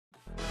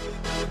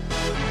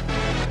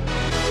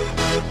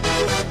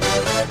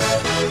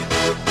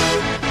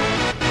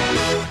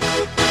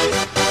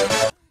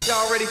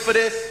Y'all ready for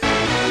this?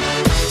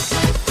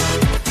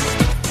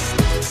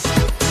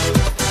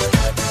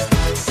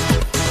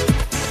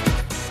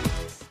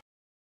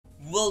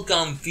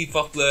 Welcome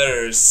FIFA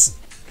players.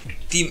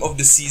 Team of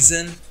the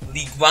season,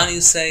 League 1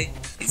 you say?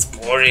 It's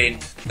boring.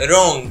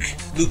 Wrong.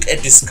 Look at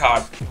this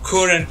card.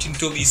 Corentin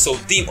Tolisso,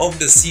 team of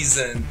the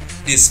season.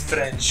 This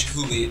French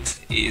Gullit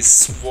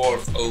is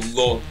worth a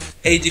lot.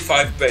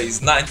 85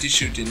 pace, 90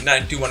 shooting,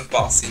 91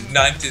 passing,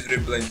 90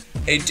 dribbling,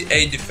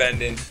 88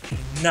 defending,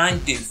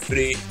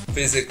 93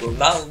 physical.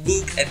 Now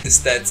look at the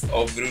stats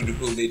of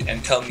Gullit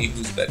and tell me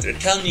who's better.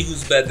 Tell me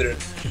who's better.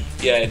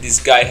 Yeah, this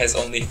guy has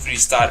only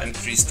 3-star and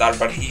 3-star,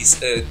 but he's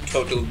a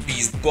total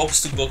beast.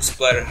 Box-to-box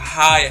player,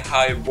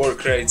 high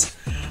work rates,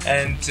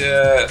 and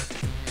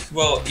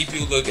well, if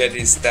you look at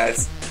his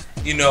stats,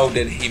 you know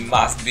that he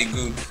must be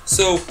good.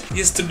 So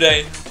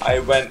yesterday I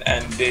went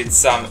and did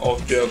some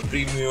of the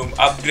premium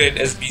upgrade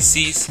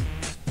SBCs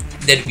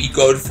that we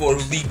got for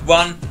League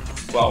 1.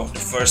 Wow, the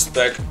first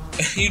pack,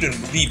 you don't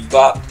believe,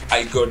 but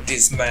I got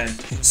this man.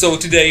 So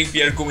today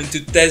we are going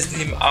to test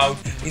him out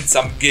in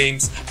some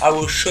games. I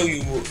will show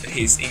you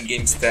his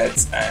in-game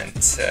stats, and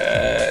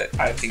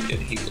I think that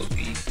he will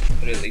be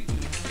really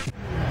good.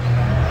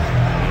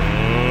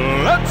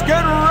 Let's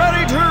get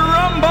ready to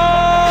rumble!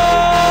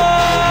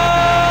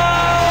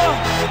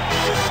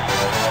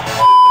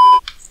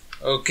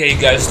 Okay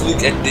guys,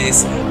 look at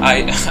this.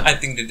 I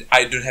think that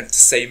I don't have to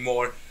say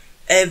more.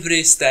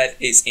 Every stat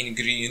is in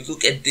green.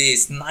 Look at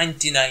this: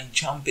 99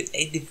 jumping,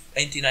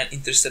 89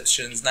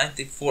 interceptions,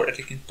 94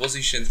 attacking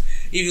positions.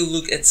 If you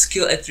look at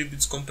skill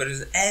attributes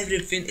comparison,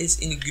 everything is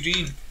in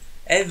green.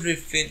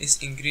 Everything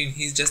is in green.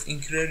 He's just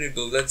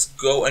incredible. Let's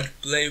go and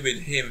play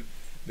with him,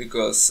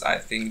 because I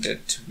think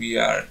that we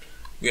are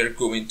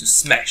going to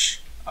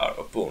smash our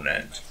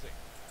opponent.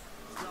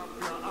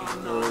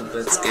 So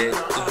let's get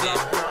to him.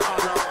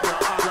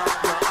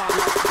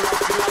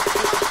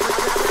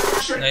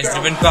 Nice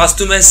driven pass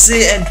to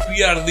Messi, and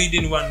we are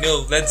leading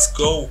 1-0. Let's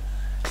go.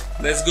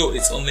 Let's go.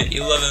 It's only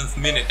 11th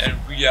minute and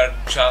we are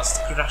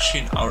just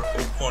crushing our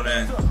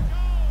opponent.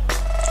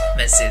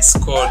 Messi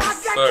scored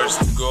the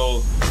first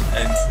goal,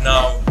 and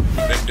now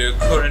even the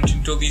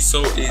Corentin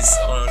Tolisso is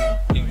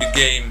in the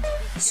game,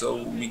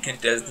 so we can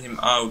test him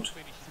out.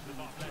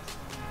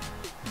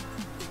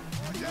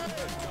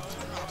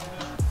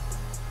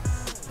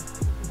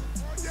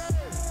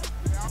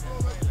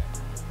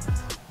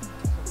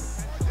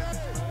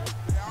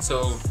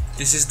 So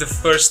this is the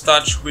first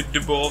touch with the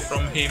ball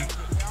from him.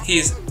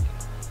 He's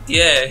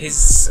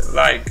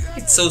like,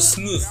 it's so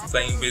smooth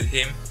playing with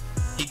him.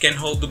 He can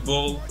hold the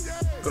ball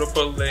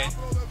properly.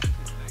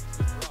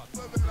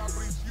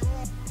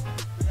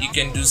 You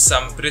can do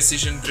some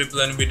precision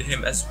dribbling with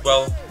him as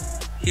well.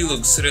 He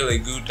looks really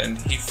good and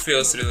he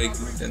feels really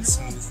good and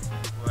smooth.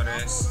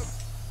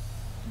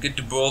 Get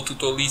the ball to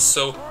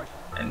Tolisso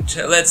and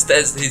let's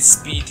test his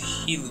speed.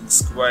 He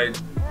looks quite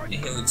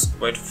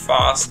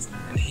fast,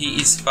 and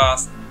he is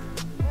fast.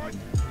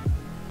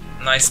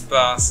 Nice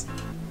pass.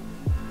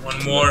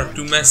 One more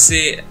to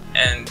Messi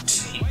and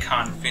he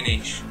can't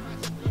finish.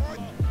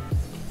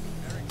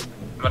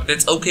 But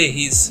that's okay,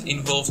 he's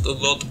involved a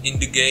lot in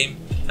the game.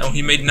 Now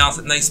he made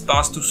nice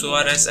pass to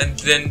Suarez, and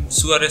then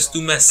Suarez to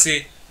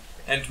Messi,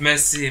 and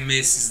Messi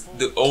misses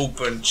the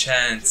open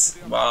chance.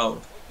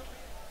 Wow.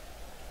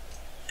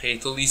 Okay,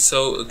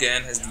 Tolisso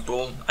again has the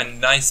ball, a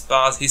nice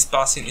pass. His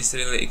passing is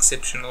really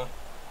exceptional.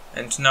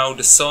 And now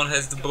the Son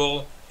has the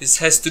ball. This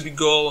has to be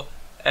goal,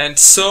 and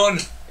Son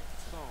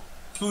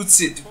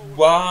puts it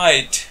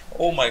wide.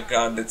 Oh my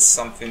god, that's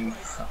something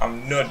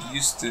I'm not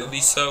used to.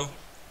 Tolisso.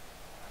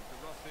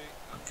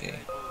 Okay.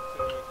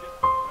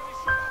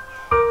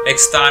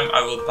 Next time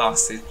I will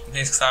pass it.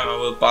 Next time I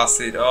will pass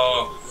it.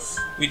 Oh,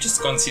 we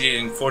just conceded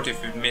in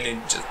 45th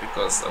minute just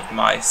because of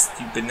my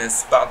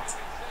stupidness, but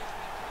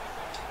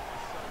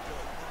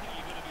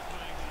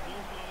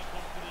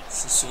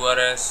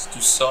Suarez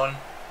to Son,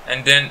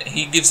 and then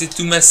he gives it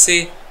to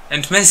Messi,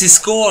 and Messi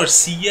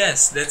scores.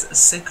 Yes, that's a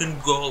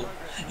second goal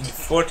in the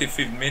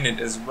 45th minute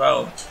as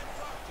well.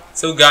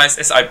 So guys,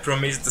 as I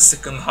promised, the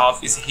second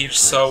half is here,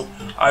 so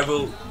I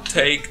will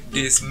take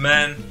this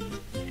man.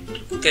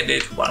 Look at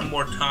it one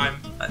more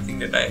time. I think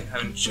that I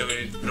haven't shown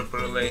it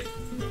properly.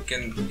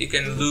 You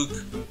can look.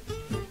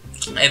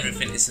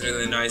 Everything is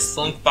really nice.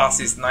 Long pass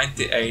is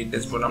 98.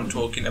 That's what I'm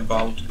talking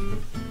about.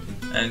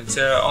 And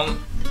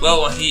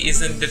well, he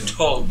isn't that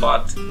tall,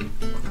 but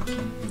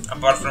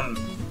apart from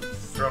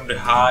the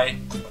high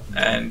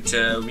and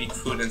weak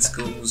foot and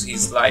skill moves,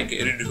 he's like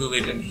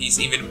Gullit, and he's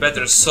even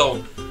better.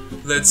 So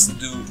let's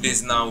do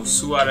this now.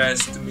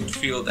 Suarez to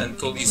midfield and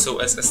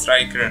Tolisso as a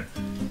striker.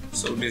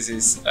 So this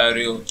is a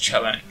real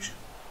challenge.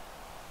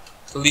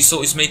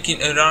 Tolisso is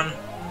making a run.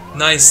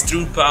 Nice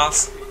through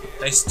pass.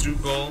 Nice through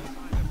ball.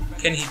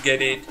 Can he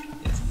get it?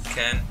 Yes, he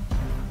can.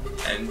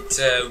 And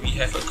we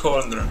have a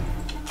corner.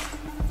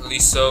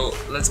 Tolisso,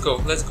 let's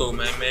go,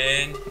 my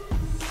man.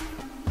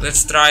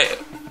 Let's try.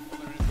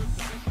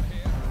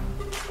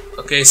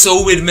 Okay,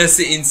 so with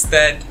Messi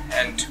instead,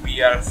 and we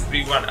we are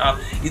 3-1 up.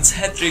 It's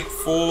hat-trick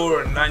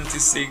for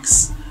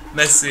 96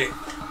 Messi,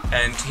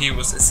 and he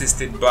was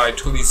assisted by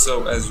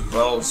Tolisso as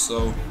well,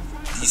 so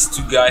these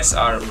two guys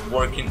are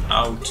working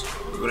out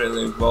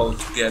really well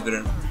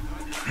together.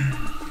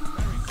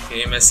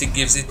 Okay, Messi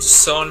gives it to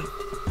Son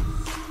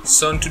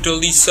to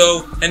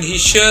Tolisso, and he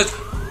shot.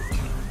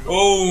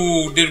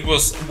 Oh, there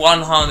was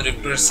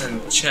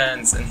 100%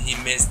 chance and he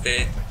missed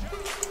it.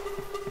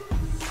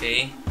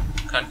 Okay,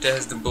 Corentin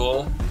has the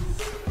ball.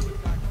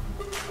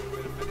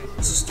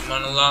 This is to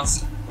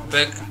Manolas.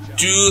 Back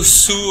to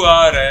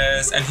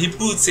Suarez, and he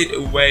puts it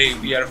away.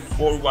 We are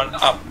 4-1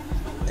 up,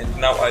 and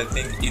now I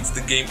think it's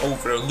the game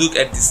over. Look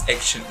at this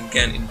action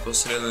again, it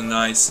was really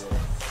nice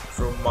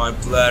from my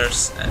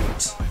players,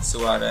 and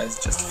Suarez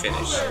just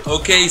finished.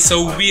 Okay,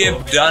 so we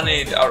have done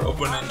it. Our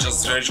opponent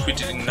just rage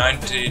quitted in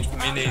 98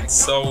 minutes,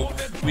 so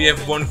we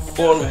have won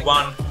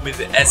 4-1 with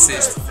the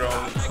assist from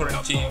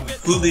Corentin,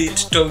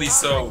 Gullit,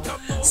 Tolisso.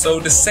 So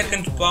the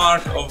second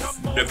part of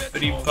the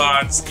 3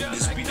 parts in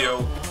this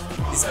video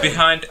is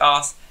behind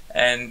us,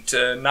 and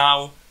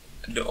now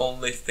the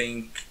only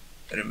thing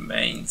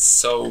remains.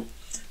 So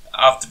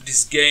after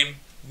this game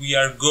we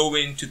are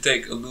going to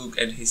take a look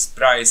at his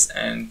price,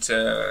 and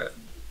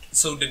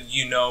so that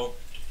you know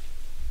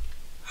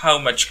how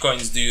much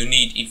coins do you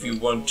need if you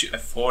want to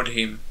afford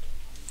him.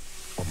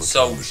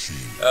 So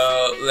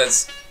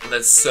let's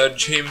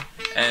search him,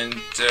 and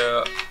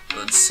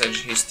let's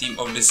search his team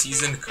of the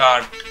season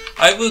card.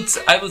 I would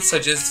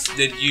suggest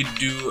that you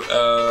do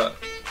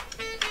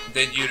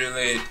that you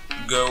really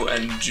go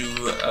and do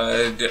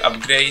the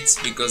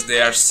upgrades, because they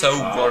are so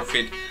worth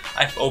it.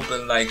 I've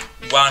opened like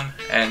one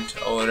and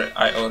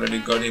I already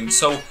got him.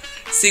 So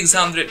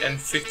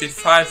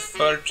 655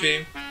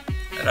 30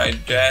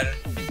 right there.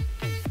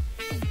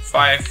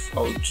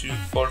 502.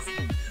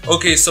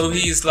 Okay, so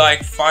he is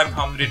like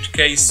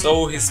 500k,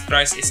 so his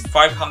price is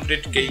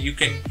 500k. You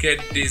can get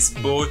this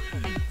boy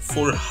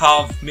for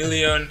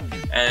 $500,000,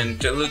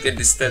 and look at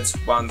the stats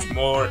once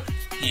more.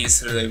 He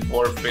is really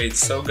worth it.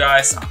 So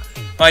guys,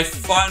 my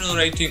final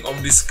rating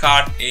of this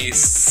card is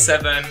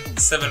 7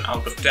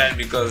 out of 10,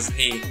 because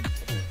he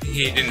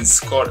didn't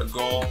score a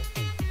goal,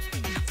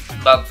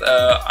 but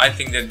I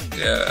think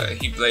that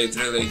he played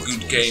really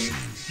good game.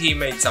 He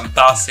made some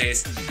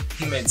passes,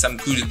 he made some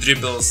good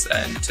dribbles,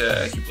 and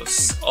he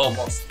was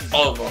almost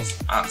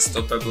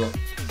unstoppable.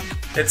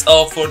 That's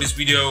all for this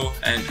video,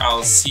 and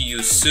I'll see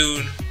you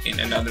soon in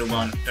another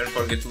one. Don't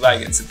forget to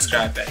like and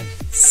subscribe, and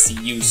see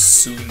you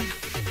soon.